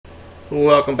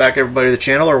Welcome back everybody to the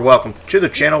channel, or welcome to the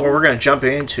channel where we're going to jump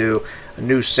into a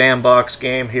new sandbox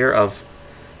game here of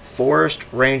Forest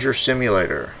Ranger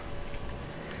Simulator.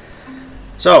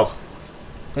 So,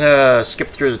 I'm going to skip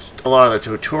through a lot of the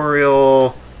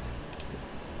tutorial.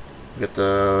 Get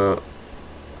the...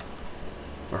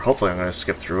 Or hopefully I'm going to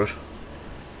skip through it.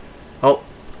 Oh,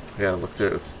 we got to look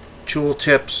through tool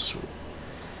tips.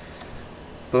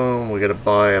 Boom, we got to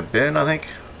buy a bin, I think.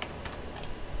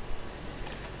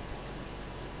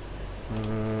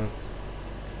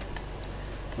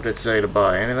 What did it say to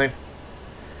buy? Anything?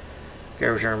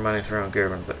 Garbage earn money thrown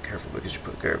garbage, but careful because you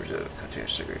put garbage in a container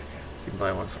cigarette. You can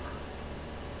buy one for.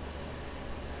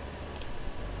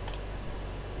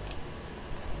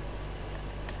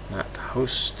 Not the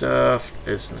host stuff.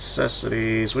 It's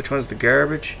necessities. Which one's the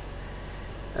garbage?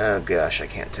 Oh gosh, I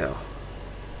can't tell.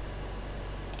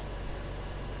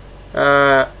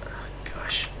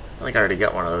 Gosh, I think I already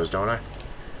got one of those, don't I?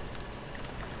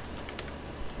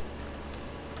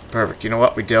 Perfect. You know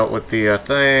what? We dealt with the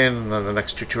thing, and then the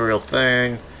next tutorial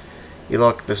thing. You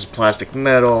look, this is plastic,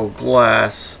 metal,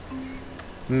 glass,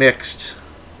 mixed.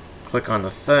 Click on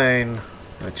the thing,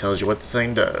 and it tells you what the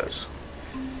thing does.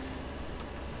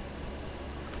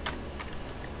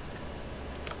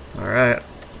 Alright,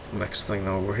 next thing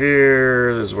over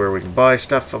here, this is where we can buy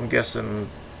stuff, I'm guessing.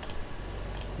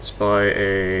 Let's buy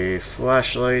a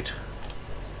flashlight.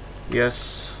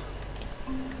 Yes.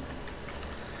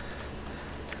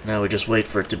 Now we just wait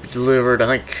for it to be delivered.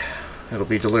 I think it'll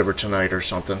be delivered tonight or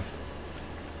something.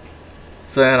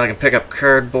 So then I can pick up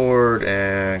cardboard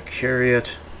and carry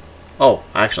it. Oh,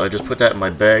 actually I just put that in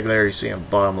my bag there. You see in the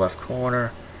bottom left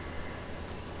corner.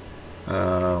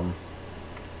 Yeah,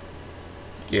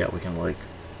 we can like...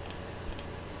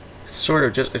 It's sort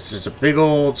of just... It's just a big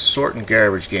old sort and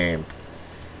garbage game.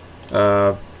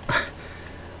 So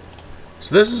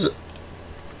this is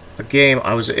a game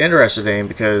I was interested in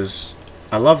because...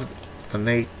 I love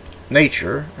the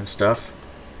nature and stuff,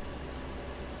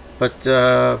 but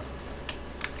all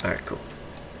right, cool.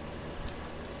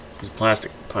 This is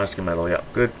plastic and metal. Yeah,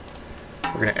 good.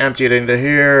 We're gonna empty it into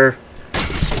here,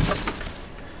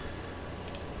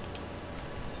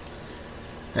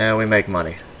 and we make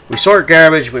money. We sort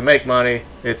garbage. We make money.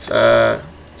 It's an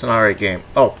alright game.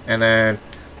 Oh, and then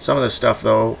some of this stuff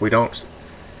though we don't.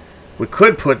 We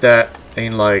could put that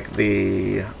in like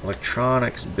the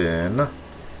electronics bin.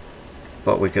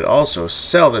 But we could also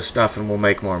sell this stuff and we'll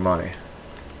make more money.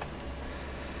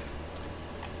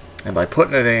 And by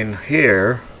putting it in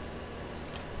here,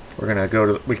 we're gonna go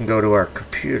to we can go to our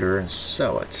computer and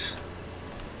sell it.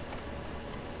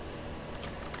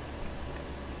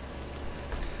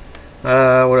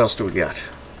 What else do we got?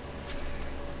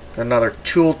 Got another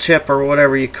tool tip or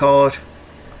whatever you call it.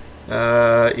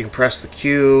 You can press the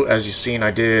Q, as you've seen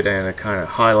I did, and it kind of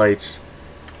highlights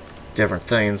different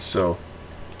things, so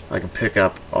I can pick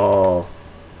up all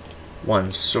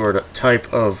one sort of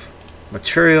type of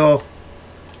material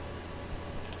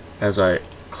as I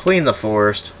clean the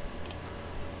forest.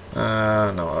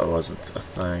 No, it wasn't a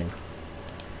thing.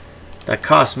 That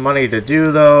costs money to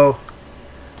do, though.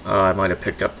 I might have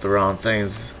picked up the wrong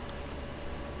things.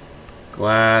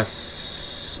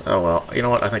 Glass. Oh well. You know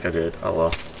what? I think I did. Oh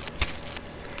well.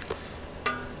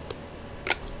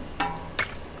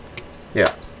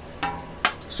 Yeah.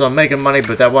 So I'm making money,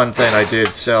 but that one thing I did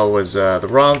sell was the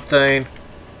wrong thing.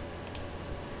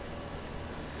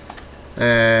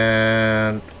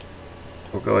 And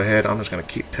we'll go ahead. I'm just going to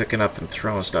keep picking up and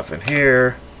throwing stuff in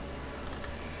here.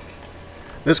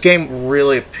 This game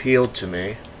really appealed to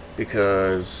me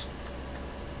because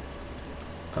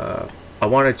I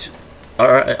wanted to...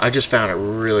 I just found it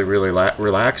really, really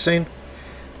relaxing,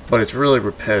 but it's really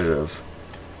repetitive.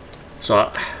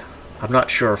 So I'm not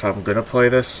sure if I'm going to play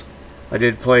this. I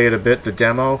did play it a bit, the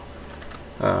demo.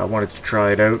 I wanted to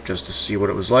try it out just to see what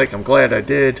it was like. I'm glad I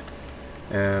did.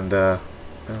 And,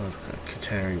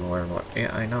 container, you will learn what...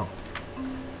 Yeah, I know.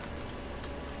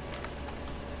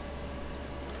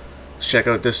 Let's check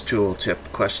out this tool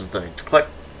tip question thing. To collect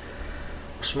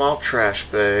a small trash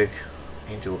bag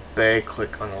into a bag,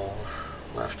 click on the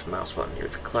left mouse button.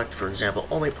 If you collect, for example,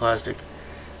 only plastic,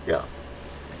 yeah,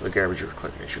 the garbage you're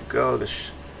collecting should go.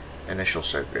 This initial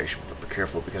segregation, but be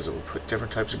careful because it will put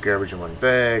different types of garbage in one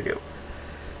bag. It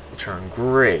will turn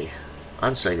gray,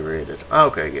 unsegregated.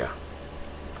 Okay, yeah.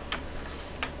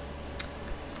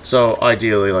 So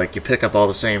ideally, like, you pick up all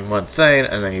the same one thing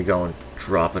and then you go and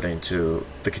drop it into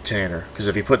the container, because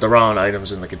if you put the wrong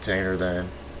items in the container, then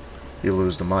you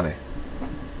lose the money.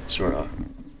 Sort of.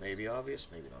 Maybe obvious,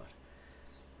 maybe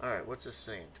not. Alright, what's this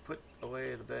saying? To put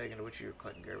away the bag into which you're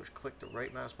collecting garbage, click the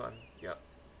right mouse button. Yep.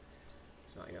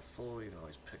 It's not yet full. You can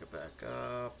always pick it back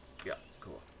up. Yeah,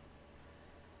 cool.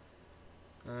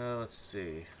 Let's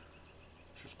see.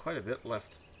 There's quite a bit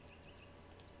left.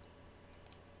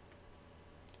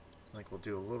 I think we'll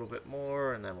do a little bit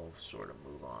more, and then we'll sort of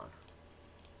move on.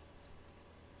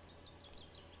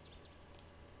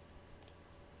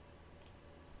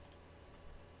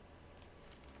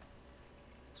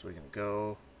 So we can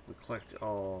go, we collect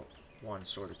all one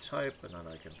sort of type, and then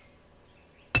I can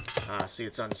see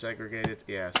it's unsegregated.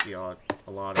 Yeah, see a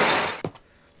lot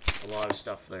of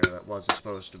stuff there that wasn't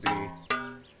supposed to be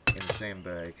in the same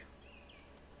bag.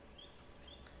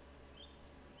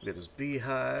 We got this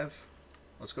beehive.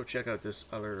 Let's go check out this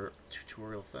other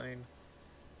tutorial thing.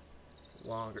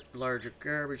 Larger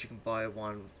garbage. You can buy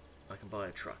one. I can buy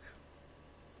a truck.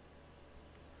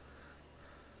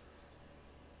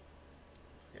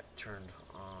 Yeah, turned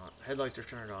on. Headlights are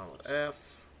turned on with F.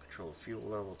 Control the fuel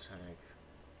level tank.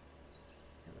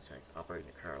 In the tank. Operating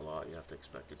the car a lot. You have to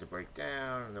expect it to break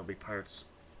down, and there'll be parts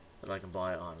that I can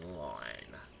buy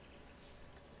online.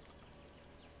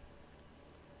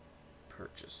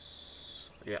 Purchase.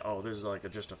 Yeah. Oh, this is like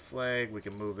just a flag. We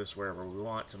can move this wherever we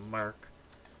want to mark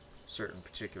certain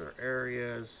particular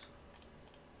areas.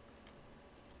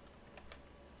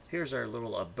 Here's our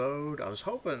little abode. I was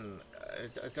hoping,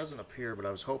 it doesn't appear, but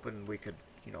I was hoping we could,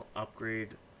 you know, upgrade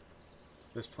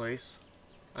this place.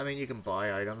 I mean, you can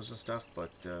buy items and stuff, but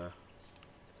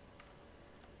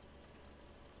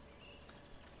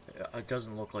it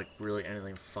doesn't look like really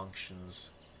anything functions.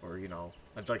 Or, you know,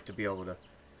 I'd like to be able to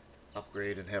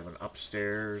upgrade and have an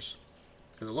upstairs.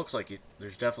 Because it looks like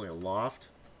there's definitely a loft.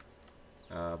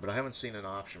 But I haven't seen an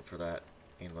option for that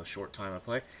in the short time I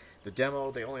play. The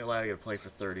demo, they only allow you to play for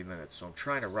 30 minutes, so I'm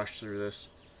trying to rush through this.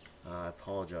 I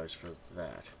apologize for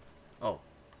that. Oh,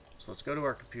 so let's go to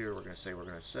our computer. We're going to say we're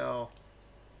going to sell.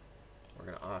 We're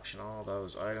going to auction all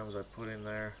those items I put in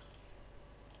there.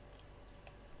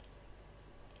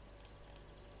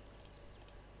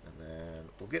 And then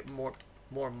we'll get more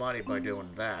money by doing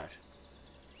that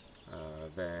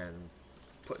than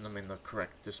putting them in the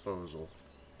correct disposal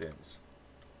bins.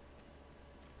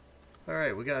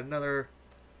 Alright, we got another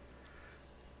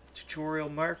tutorial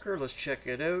marker. Let's check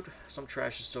it out. Some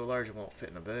trash is so large it won't fit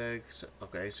in a bag. So,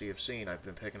 okay, so you've seen I've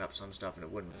been picking up some stuff and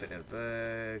it wouldn't fit in a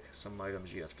bag. Some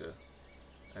items you have to,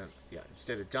 and yeah,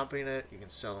 instead of dumping it, you can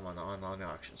sell them on the online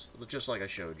auctions, just like I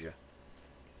showed you.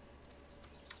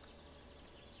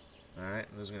 Alright,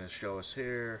 and this is going to show us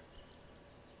here.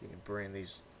 You can bring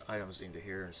these items into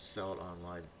here and sell it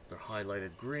online. They're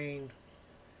highlighted green.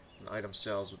 And the item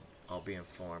sells, I'll be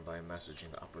informed by a message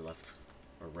in the upper left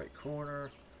or right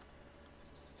corner.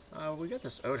 We got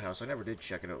this outhouse. I never did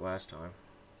check it out last time.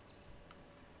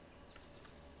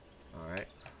 Alright.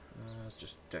 It's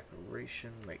just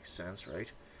decoration. Makes sense, right?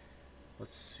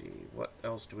 Let's see. What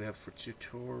else do we have for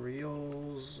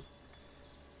tutorials?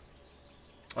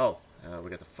 Oh, we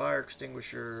got the fire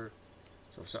extinguisher.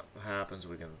 So if something happens,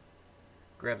 we can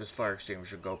grab this fire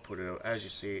extinguisher, go put it out, as you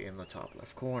see in the top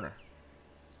left corner.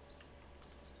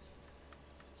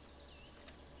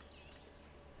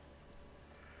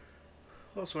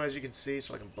 Also, as you can see,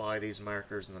 so I can buy these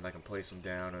markers and then I can place them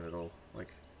down, and it'll, like,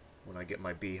 when I get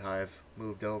my beehive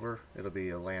moved over, it'll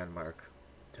be a landmark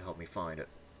to help me find it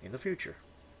in the future.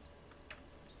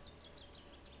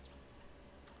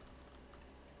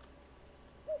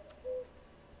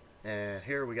 And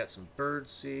here we got some bird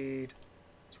seed.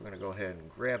 So we're going to go ahead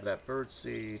and grab that bird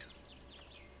seed.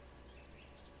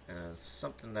 And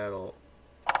something that'll...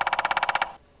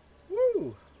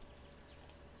 Woo!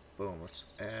 Boom, let's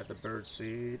add the bird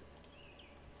seed.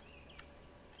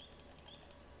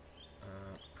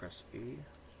 Press E.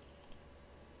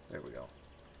 There we go.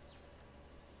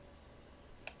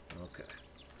 Okay.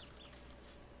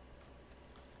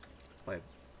 By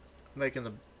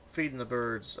feeding the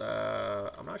birds,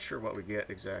 I'm not sure what we get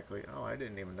exactly. Oh, I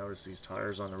didn't even notice these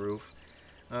tires on the roof.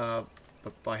 But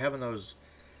by having those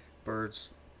birds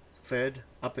fed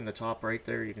up in the top right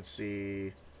there, you can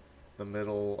see the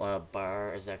middle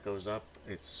bar as that goes up.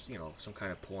 It's, you know, some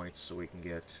kind of points, so we can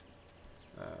get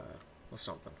well,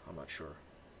 something. I'm not sure.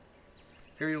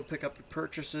 Here you'll pick up your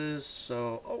purchases.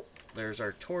 So, oh, there's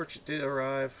our torch. It did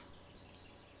arrive.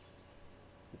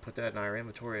 We'll put that in our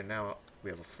inventory, and now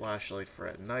we have a flashlight for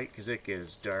at night, because it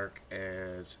gets dark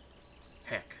as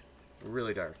heck.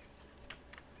 Really dark.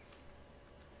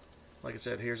 Like I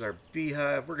said, here's our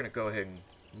beehive. We're going to go ahead and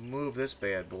move this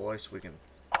bad boy so we can...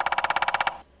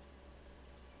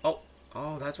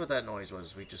 Oh, that's what that noise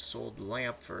was. We just sold the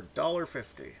lamp for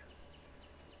 $1.50.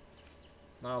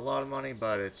 Not a lot of money,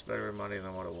 but it's better money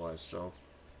than what it was. So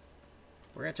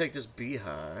we're going to take this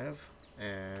beehive,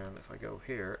 and if I go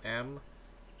here, M,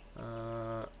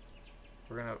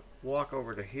 We're gonna walk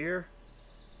over to here.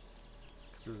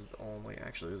 This is the only,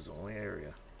 actually this is the only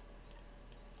area.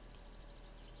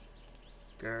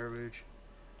 Garbage.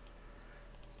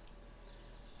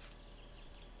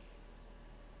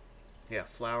 Yeah,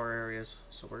 flower areas.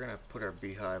 So we're gonna put our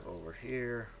beehive over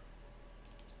here.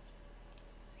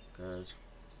 Because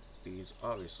bees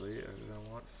obviously are gonna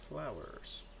want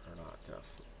flowers. Or not,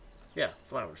 yeah,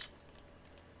 flowers.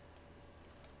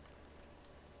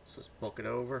 So let's book it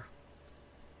over.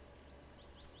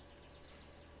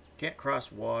 Can't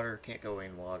cross water, can't go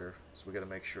in water, so we gotta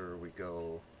make sure we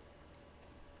go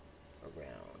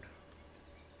around.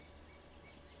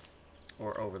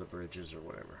 Or over the bridges or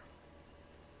whatever.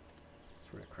 So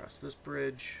we're gonna cross this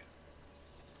bridge.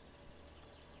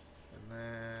 And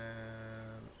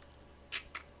then...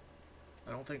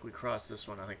 I don't think we cross this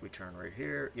one, I think we turn right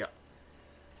here. Yep.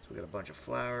 So we got a bunch of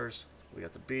flowers. We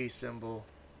got the bee symbol.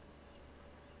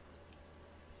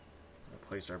 I'm gonna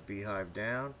place our beehive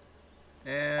down.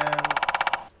 And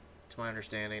to my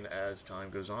understanding, as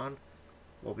time goes on,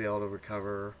 we'll be able to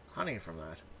recover honey from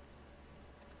that.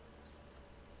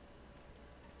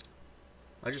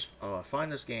 I just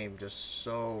find this game just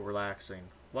so relaxing.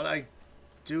 What I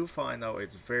do find, though,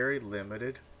 it's very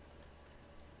limited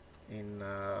in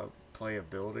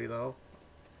playability, though.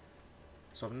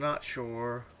 So I'm not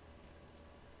sure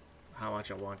how much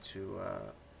I want to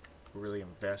really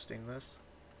invest in this.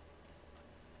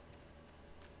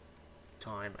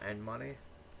 Time and money.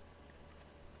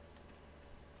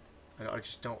 I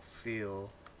just don't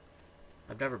feel...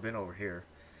 I've never been over here.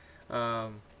 I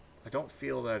don't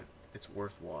feel that it's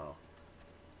worthwhile.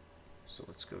 So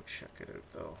let's go check it out,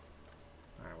 though.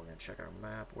 Alright, we're going to check our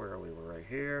map. Where are we? We're right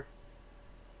here.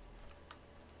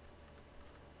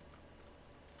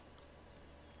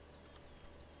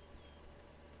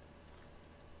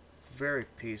 It's very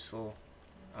peaceful.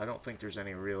 I don't think there's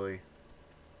any really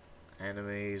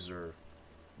enemies or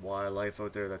wildlife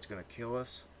out there that's going to kill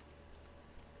us.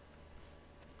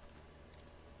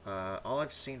 All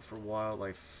I've seen for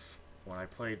wildlife when I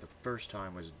played the first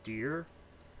time was deer.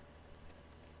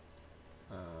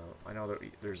 I know that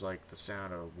there's like the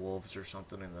sound of wolves or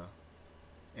something in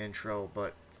the intro,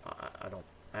 but I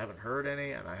haven't heard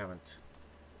any, and I haven't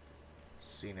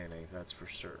seen any, that's for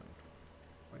certain.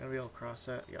 Am I gonna be able to cross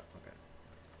that? Yeah,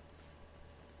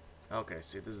 okay. Okay,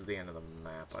 see, this is the end of the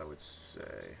map, I would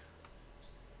say.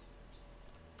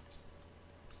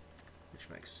 Which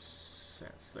makes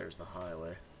sense. There's the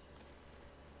highway.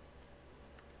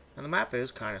 And the map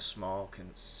is kind of small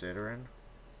considering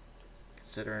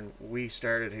we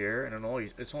started here, and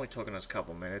it's only taken us a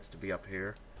couple minutes to be up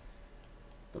here.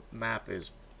 The map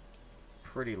is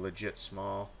pretty legit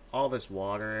small. All this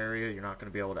water area you're not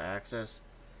going to be able to access.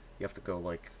 You have to go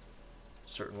like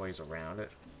certain ways around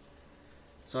it.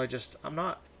 So I'm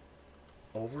not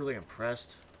overly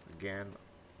impressed. Again,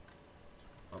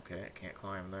 okay, I can't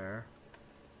climb there.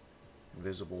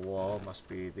 Invisible wall must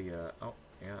be the oh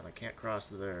yeah, and I can't cross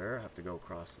there. I have to go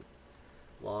across the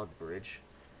log bridge.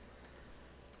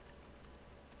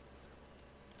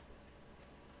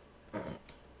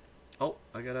 Oh,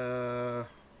 I got a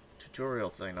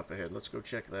tutorial thing up ahead. Let's go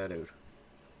check that out.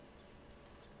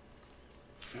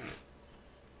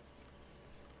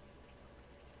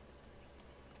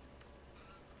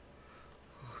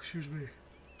 Oh, excuse me.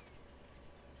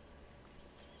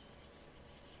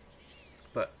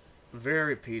 But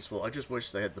very peaceful. I just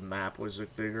wish they had the map was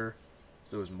bigger,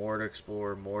 so there was more to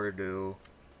explore, more to do.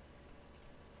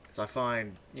 So I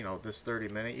find, you know, this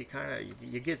 30-minute,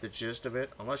 you get the gist of it.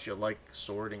 Unless you like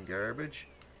sorting garbage,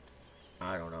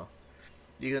 I don't know.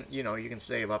 You can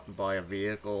save up and buy a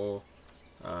vehicle,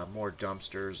 more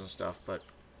dumpsters and stuff, but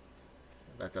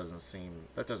that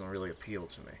doesn't really appeal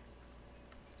to me.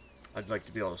 I'd like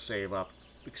to be able to save up,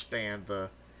 expand the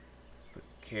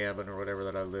cabin or whatever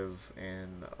that I live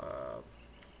in,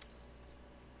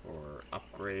 or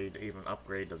even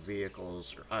upgrade the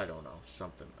vehicles, or I don't know,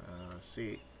 something.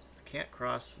 See, I can't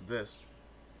cross this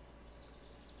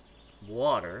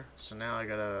water, so now I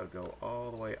gotta go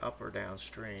all the way up or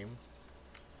downstream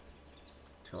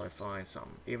till I find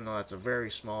something. Even though that's a very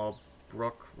small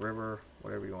brook, river,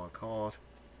 whatever you want to call it.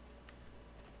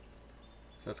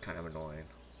 So that's kind of annoying.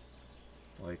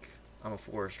 Like, I'm a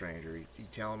forest ranger. You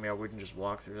telling me I wouldn't just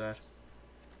walk through that?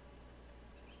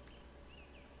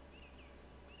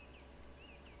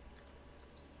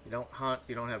 You don't hunt,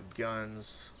 you don't have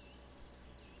guns.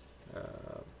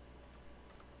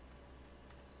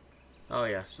 Oh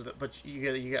yeah, so but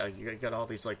you got all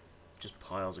these like just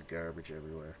piles of garbage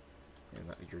everywhere, and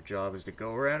your job is to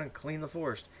go around and clean the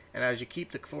forest. And as you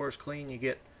keep the forest clean, you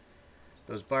get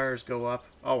Those bars go up.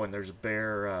 Oh, and there's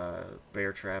bear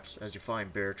traps. As you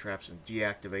find bear traps and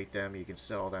deactivate them, you can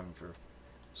sell them for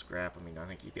scrap. I mean, I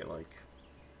think you get like,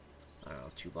 I don't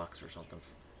know, $2 or something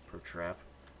per trap.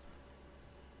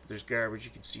 There's garbage.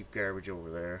 You can see garbage over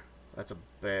there. That's a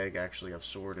bag actually I've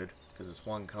sorted because it's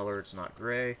one color. It's not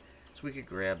gray. So we could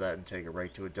grab that and take it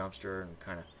right to a dumpster and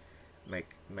kind of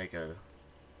make a,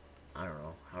 I don't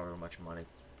know, however much money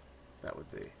that would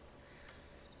be.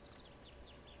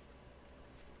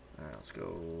 Alright, let's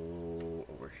go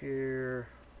over here.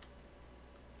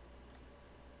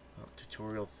 Oh,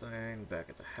 tutorial thing, back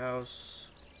at the house.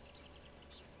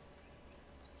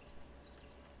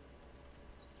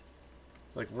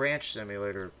 Like Ranch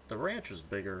Simulator, the ranch was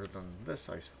bigger than this,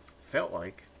 I felt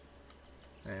like.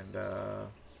 And,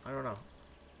 I don't know.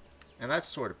 And that's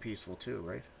sort of peaceful too,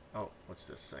 right? Oh, what's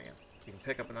this saying? You can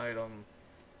pick up an item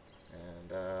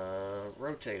and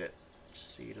rotate it.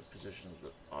 See, it positions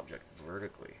the object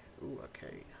vertically. Ooh,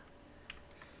 okay.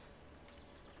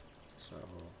 So...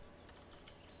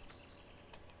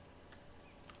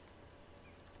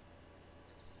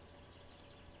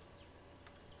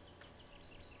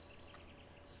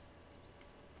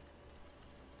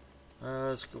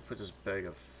 let's go put this bag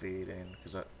of feed in,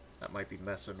 because that might be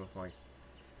messing with my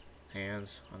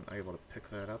hands. I'm able to pick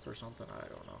that up or something? I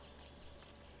don't know.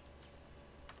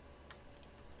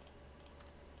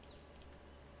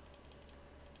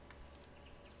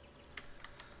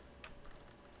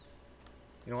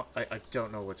 You know what? I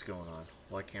don't know what's going on.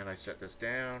 Why can't I set this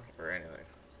down or anything?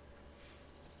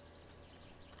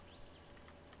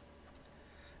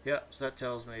 Yeah, so that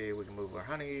tells me we can move our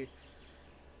honey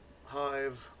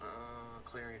hive,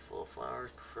 clearing full of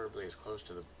flowers, preferably as close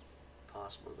to the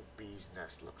possible the bee's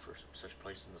nest. Look for such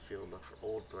places in the field. Look for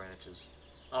old branches.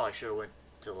 Oh, I should have went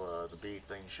till the bee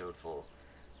thing showed full.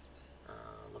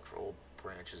 Look for old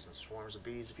branches and swarms of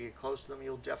bees. If you get close to them,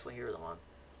 you'll definitely hear them. On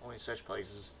only such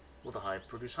places will the hive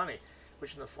produce honey,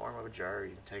 which in the form of a jar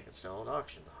you can take and sell at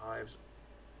auction. The hives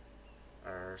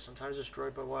are sometimes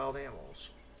destroyed by wild animals.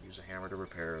 Use a hammer to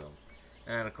repair them.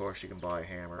 And of course you can buy a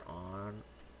hammer on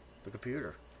the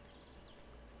computer.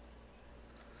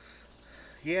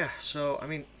 Yeah, so I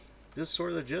mean, this is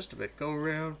sort of the gist of it. Go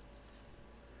around,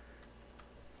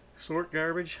 sort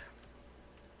garbage.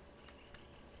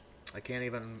 I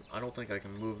don't think I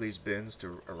can move these bins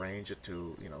to arrange it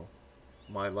to, you know,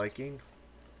 my liking.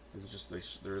 It's just,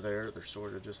 they're there, they're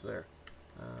sort of just there.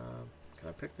 Can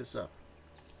I pick this up?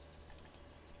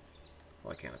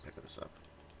 Why can't I pick this up?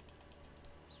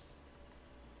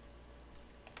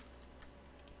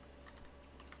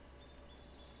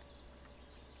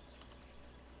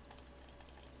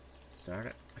 Darn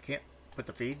it. I can't put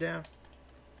the feed down?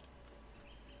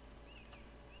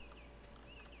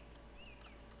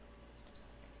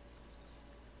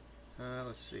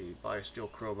 Let's see. Buy a steel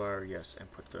crowbar. Yes,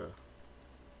 and put the...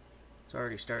 It's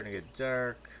already starting to get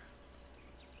dark.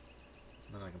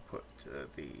 And then I can put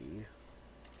the...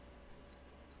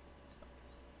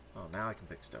 Oh, now I can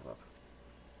pick stuff up.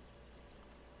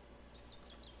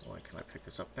 Why can I pick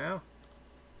this up now?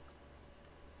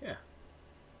 Yeah.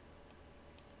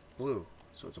 Blue.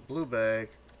 So it's a blue bag.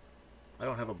 I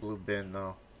don't have a blue bin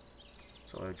though.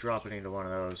 So if I drop it into one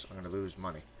of those, I'm going to lose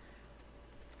money.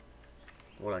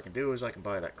 What I can do is I can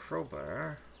buy that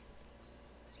crowbar.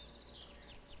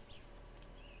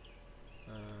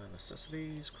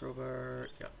 Necessities, crowbar,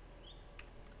 yeah.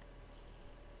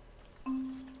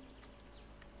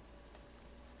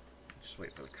 Just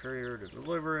wait for the courier to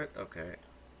deliver it. Okay.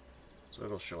 So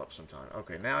it'll show up sometime.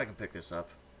 Okay, now I can pick this up.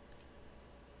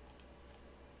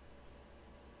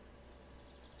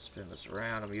 Spin this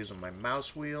around. I'm using my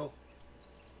mouse wheel.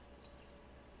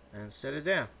 And set it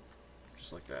down.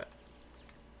 Just like that.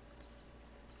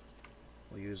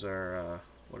 We'll use our,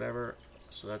 whatever.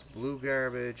 So that's blue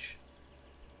garbage.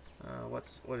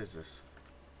 What is this?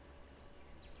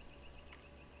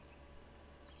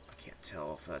 I can't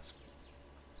tell if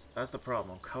that's the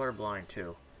problem. I'm colorblind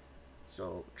too.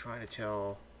 So trying to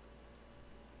tell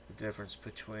the difference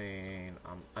between,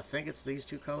 I think it's these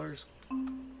two colors.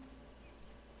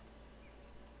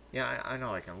 Yeah, I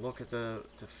know. I can look at to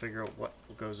figure out what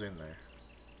goes in there.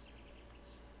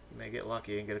 You may get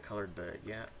lucky and get a colored bag.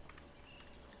 Yeah.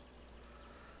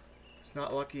 It's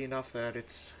not lucky enough that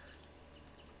it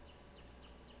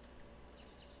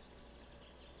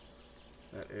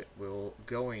will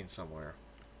go in somewhere.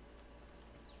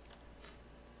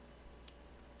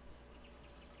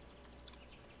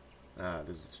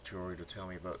 This is a tutorial to tell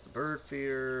me about the bird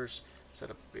feeders. Set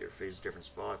up bird feeders at different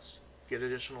spots. Get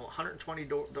additional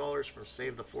 $120 from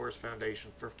Save the Forest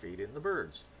Foundation for feeding the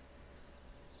birds.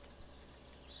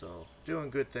 So doing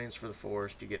good things for the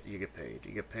forest, you get paid.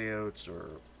 You get payouts or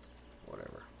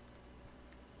whatever.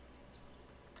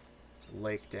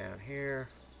 Lake down here.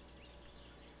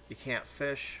 You can't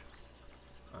fish,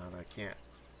 and I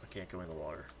can't go in the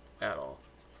water at all.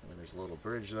 I mean, there's a little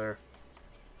bridge there,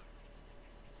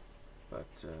 but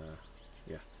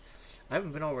yeah, I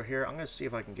haven't been over here. I'm gonna see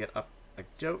if I can get up. I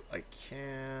doubt I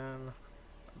can.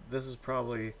 This is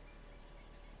probably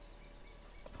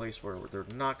a place where they're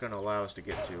not gonna allow us to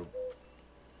get to.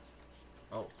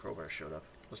 Oh, crowbar showed up.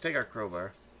 Let's take our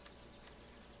crowbar.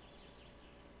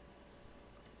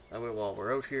 That way, while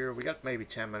we're out here, we got maybe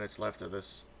 10 minutes left of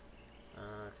this.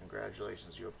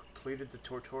 Congratulations, you have completed the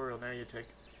tutorial. Now you take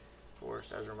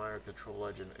forest. As a reminder, control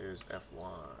legend is F1.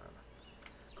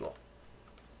 Cool.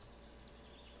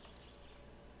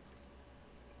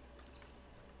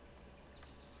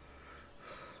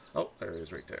 Oh, there it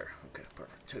is right there. Okay,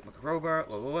 perfect. Take my crowbar.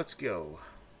 Well, let's go.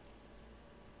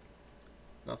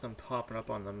 Nothing popping up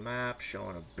on the map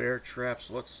showing a bear trap,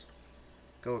 so let's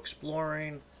go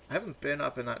exploring. I haven't been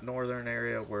up in that northern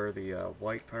area where the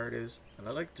white part is, and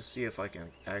I'd like to see if I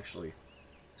can actually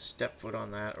step foot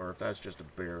on that, or if that's just a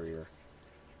barrier.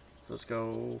 So let's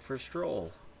go for a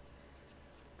stroll.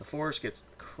 The forest gets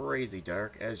crazy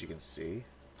dark, as you can see.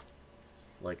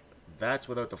 Like, that's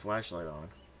without the flashlight on.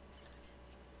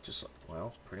 Just,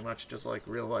 well, pretty much just like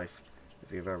real life,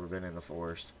 if you've ever been in the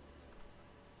forest.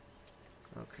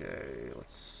 Okay,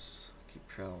 let's keep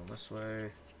traveling this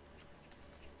way.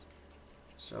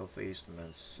 Southeast and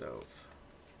then south.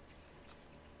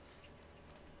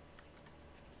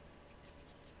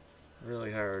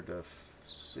 Really hard to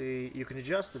see. You can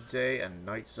adjust the day and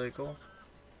night cycle.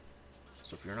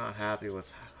 So if you're not happy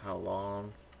with how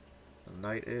long the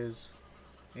night is,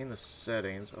 in the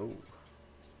settings, oh.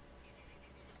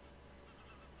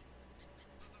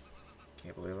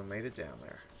 Can't believe I made it down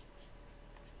there.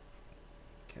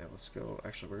 Okay, let's go.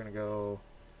 Actually, we're gonna go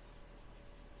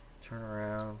turn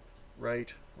around.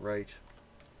 Right, right,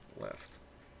 left.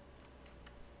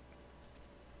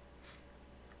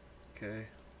 Okay.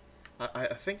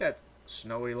 I think that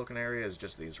snowy looking area is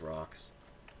just these rocks.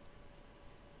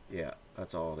 Yeah,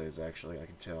 that's all it is actually, I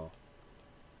can tell.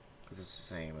 Because it's the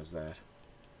same as that.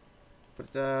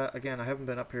 But again, I haven't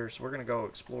been up here, so we're going to go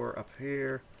explore up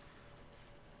here.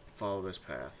 Follow this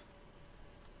path.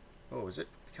 Oh, is it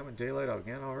becoming daylight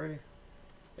again already?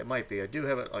 It might be. I do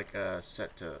have it like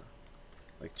set to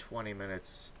like 20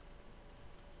 minutes.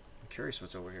 I'm curious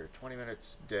what's over here. 20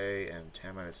 minutes day and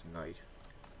 10 minutes night.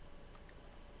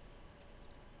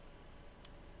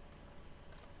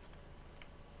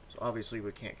 So obviously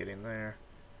we can't get in there.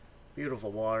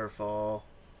 Beautiful waterfall.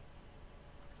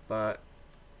 But,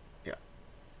 yeah.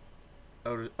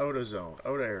 Out of zone.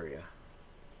 Out of area.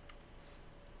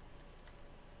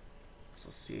 So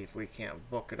let's see if we can't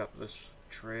book it up this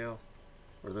trail.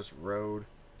 Or this road.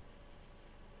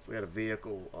 If we had a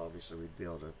vehicle, obviously we'd be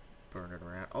able to burn it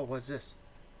around. Oh, what's this?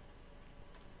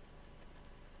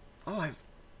 Oh, I've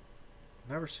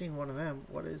never seen one of them.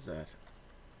 What is that?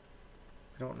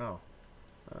 I don't know.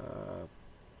 Is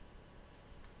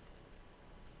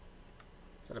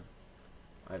that a...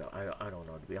 I don't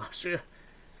know, to be honest with you.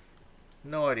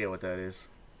 No idea what that is.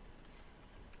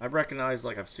 I recognize,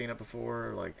 like, I've seen it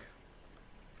before, like...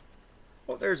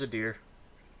 Oh, there's a deer.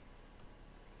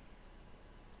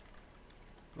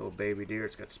 Little baby deer,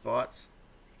 it's got spots.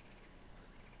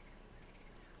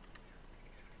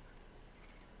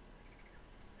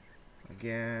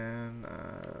 Again,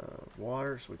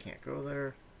 water, so we can't go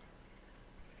there.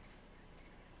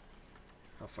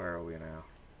 How far are we now?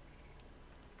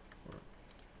 We're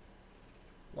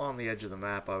along the edge of the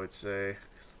map, I would say.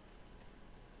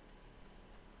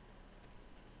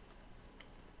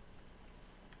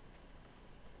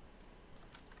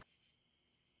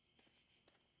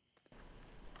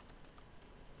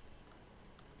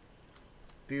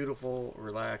 Beautiful,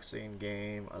 relaxing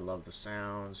game. I love the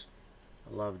sounds.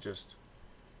 I love just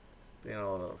being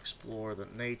able to explore the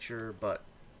nature, but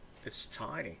it's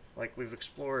tiny. Like, we've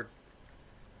explored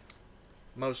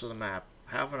most of the map.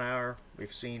 Half an hour,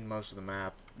 we've seen most of the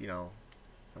map, you know.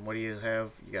 And what do you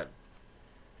have?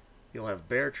 You'll have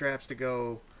bear traps to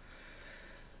go,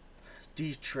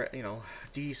 de-set,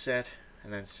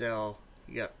 and then sell.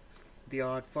 You got the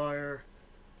odd fire.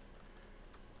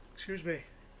 Excuse me.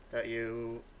 That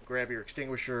you grab your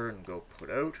extinguisher and go put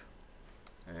out,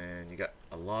 and you got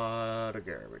a lot of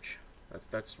garbage.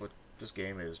 That's what this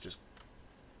game is, just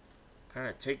kind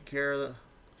of taking care of the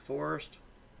forest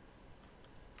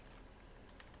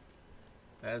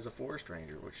as a forest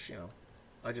ranger, which, you know,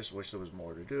 I just wish there was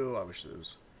more to do. I wish there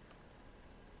was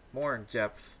more in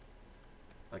depth.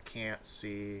 I can't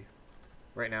see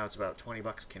Right now it's about 20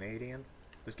 bucks Canadian.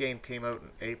 This game came out in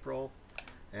April,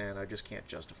 and I just can't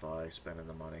justify spending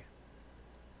the money.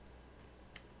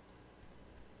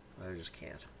 I just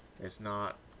can't. It's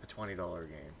not a $20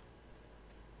 game,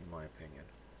 in my opinion.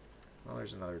 Well,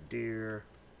 there's another deer.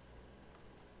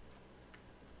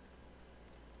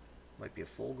 Might be a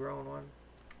full-grown one.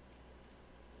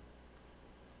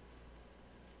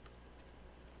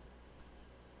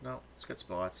 No, it's got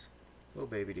spots. Little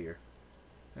baby deer.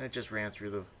 And it just ran through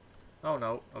the... Oh,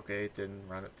 no. Okay, it didn't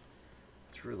run it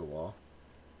through the wall,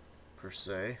 per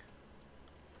se.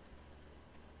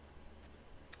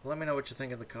 Let me know what you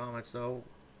think in the comments, though.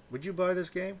 Would you buy this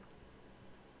game?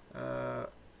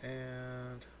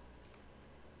 And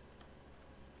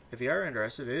if you are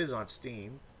interested, it is on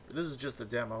Steam. This is just the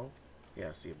demo.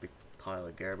 Yeah, see a big pile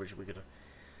of garbage. We could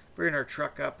bring our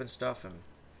truck up and stuff and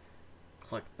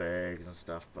collect bags and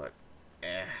stuff, but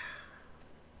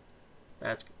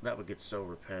that would get so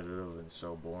repetitive and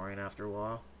so boring after a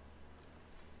while.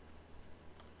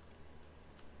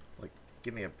 Like,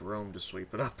 give me a broom to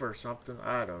sweep it up or something.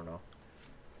 I don't know.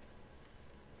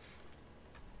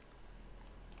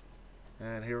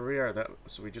 And here we are.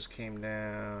 So we just came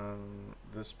down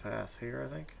this path here,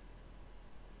 I think.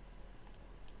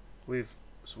 We've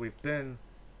been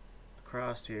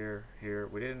across here.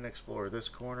 We didn't explore this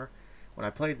corner. When I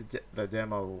played the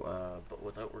demo, but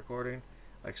without recording,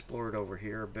 I explored over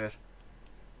here a bit.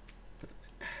 But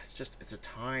it's a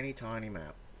tiny, tiny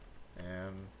map,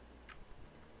 and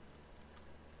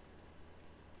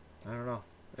I don't know.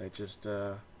 It just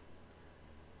a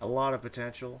lot of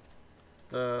potential.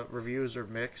 The reviews are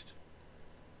mixed.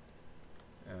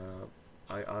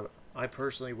 I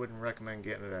personally wouldn't recommend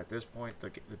getting it at this point.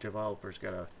 The developers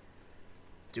gotta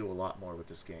do a lot more with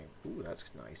this game. Ooh, that's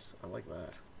nice. I like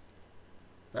that.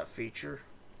 That feature.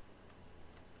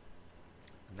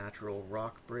 Natural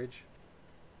rock bridge.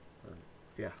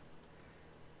 Yeah.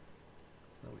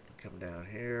 Then we can come down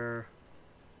here.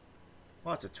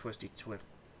 Lots of twisty,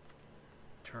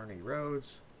 turny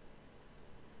roads.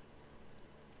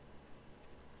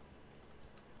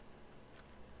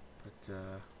 But,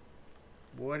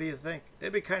 what do you think?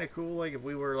 It'd be kind of cool, like, if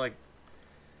we were, like,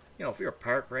 you know, if you're a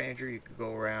park ranger, you could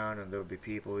go around and there would be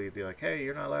people, you'd be like, hey,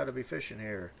 you're not allowed to be fishing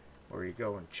here. Or you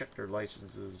go and check their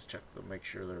licenses, check them, make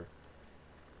sure they're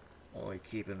only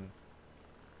keeping...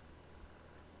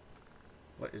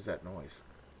 What is that noise?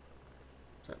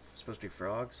 Is that supposed to be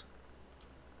frogs?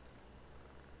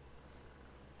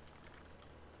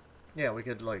 Yeah, we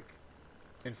could, like,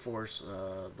 enforce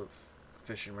the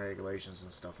fishing regulations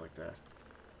and stuff like that.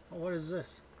 Oh, what is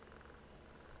this?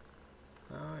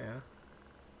 Oh, yeah.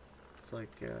 It's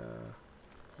like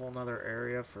a whole nother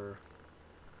area for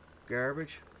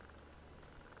garbage.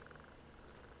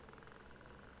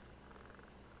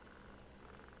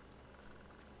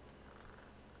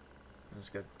 And it's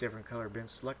got different color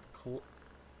bins. Select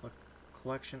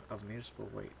collection of municipal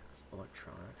waste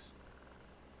electronics.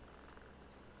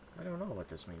 I don't know what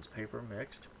this means. Paper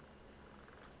mixed.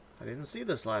 I didn't see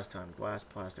this last time. Glass,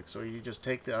 plastic. So you just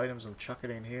take the items and chuck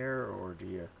it in here, or do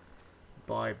you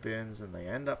buy bins and they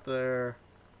end up there?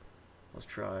 Let's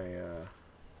try,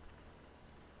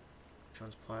 which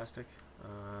one's plastic?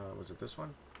 Was it this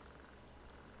one?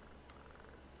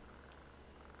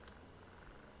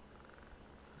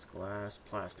 It's glass,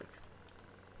 plastic.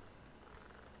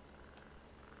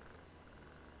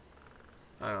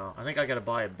 I don't know. I think I gotta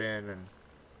buy a bin and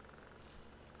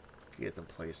get them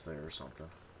placed there or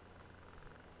something.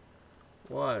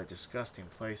 What a disgusting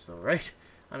place, though, right?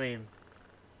 I mean,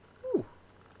 ooh,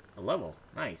 a level.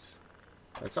 Nice.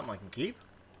 That's something I can keep?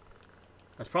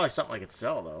 That's probably something I could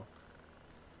sell, though.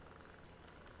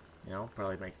 You know,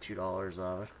 probably make $2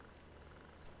 of it.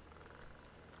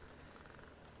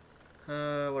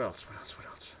 What else? What else? What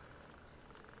else?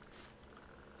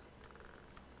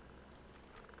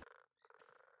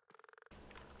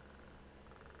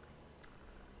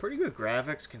 Pretty good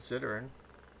graphics, considering.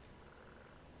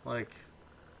 Like,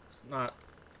 it's not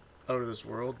out of this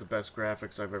world, the best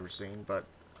graphics I've ever seen, but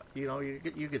you know,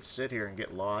 you could sit here and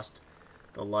get lost.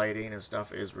 The lighting and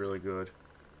stuff is really good,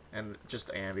 and just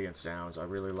the ambient sounds, I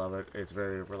really love it. It's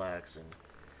very relaxing.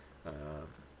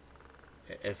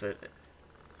 If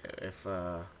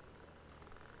I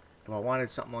wanted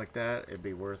something like that, it'd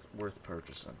be worth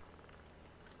purchasing.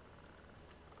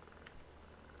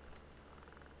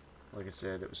 Like I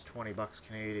said, it was 20 bucks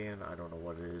Canadian. I don't know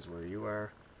what it is where you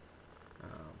are.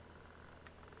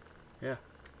 Yeah.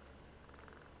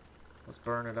 Let's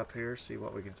burn it up here, see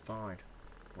what we can find.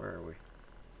 Where are we?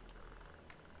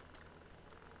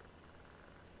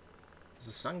 Is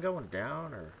the sun going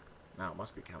down, or... No, it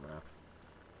must be coming up.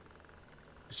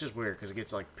 It's just weird because it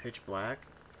gets like pitch black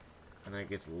and then it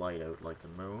gets light out like the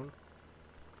moon.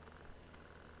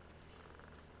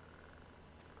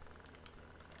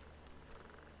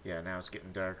 Yeah, now it's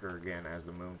getting darker again as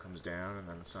the moon comes down, and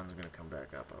then the sun's going to come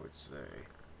back up, I would say.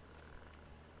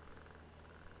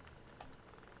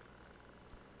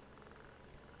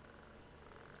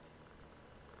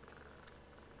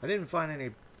 I didn't find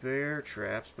any bear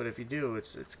traps, but if you do,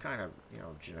 it's kind of, you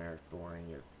know, generic, boring.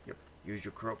 You use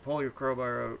your pull your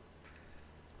crowbar out,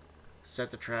 set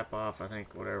the trap off, I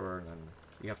think, whatever, and then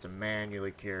you have to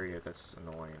manually carry it. That's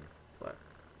annoying, but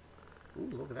ooh,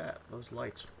 look at that. Those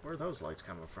lights. Where are those lights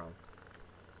coming from?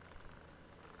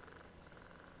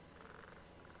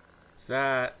 So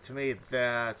that, to me,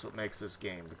 that's what makes this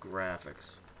game. The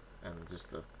graphics. And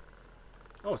just the...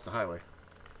 Oh, it's the highway.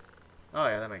 Oh,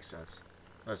 yeah, that makes sense.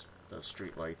 That's the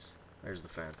street lights. There's the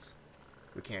fence.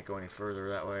 We can't go any further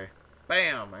that way.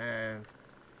 Bam! And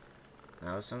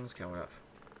now the sun's coming up.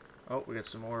 Oh, we got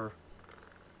some more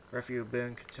refuse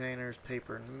bin containers,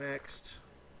 paper and mixed.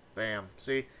 Bam.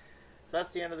 See? So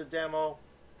that's the end of the demo.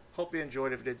 Hope you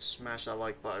enjoyed. If you did, smash that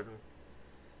like button.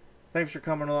 Thanks for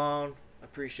coming along. I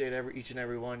appreciate each and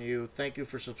every one of you. Thank you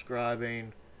for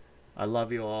subscribing. I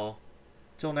love you all.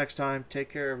 Till next time, take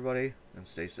care, everybody, and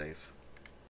stay safe.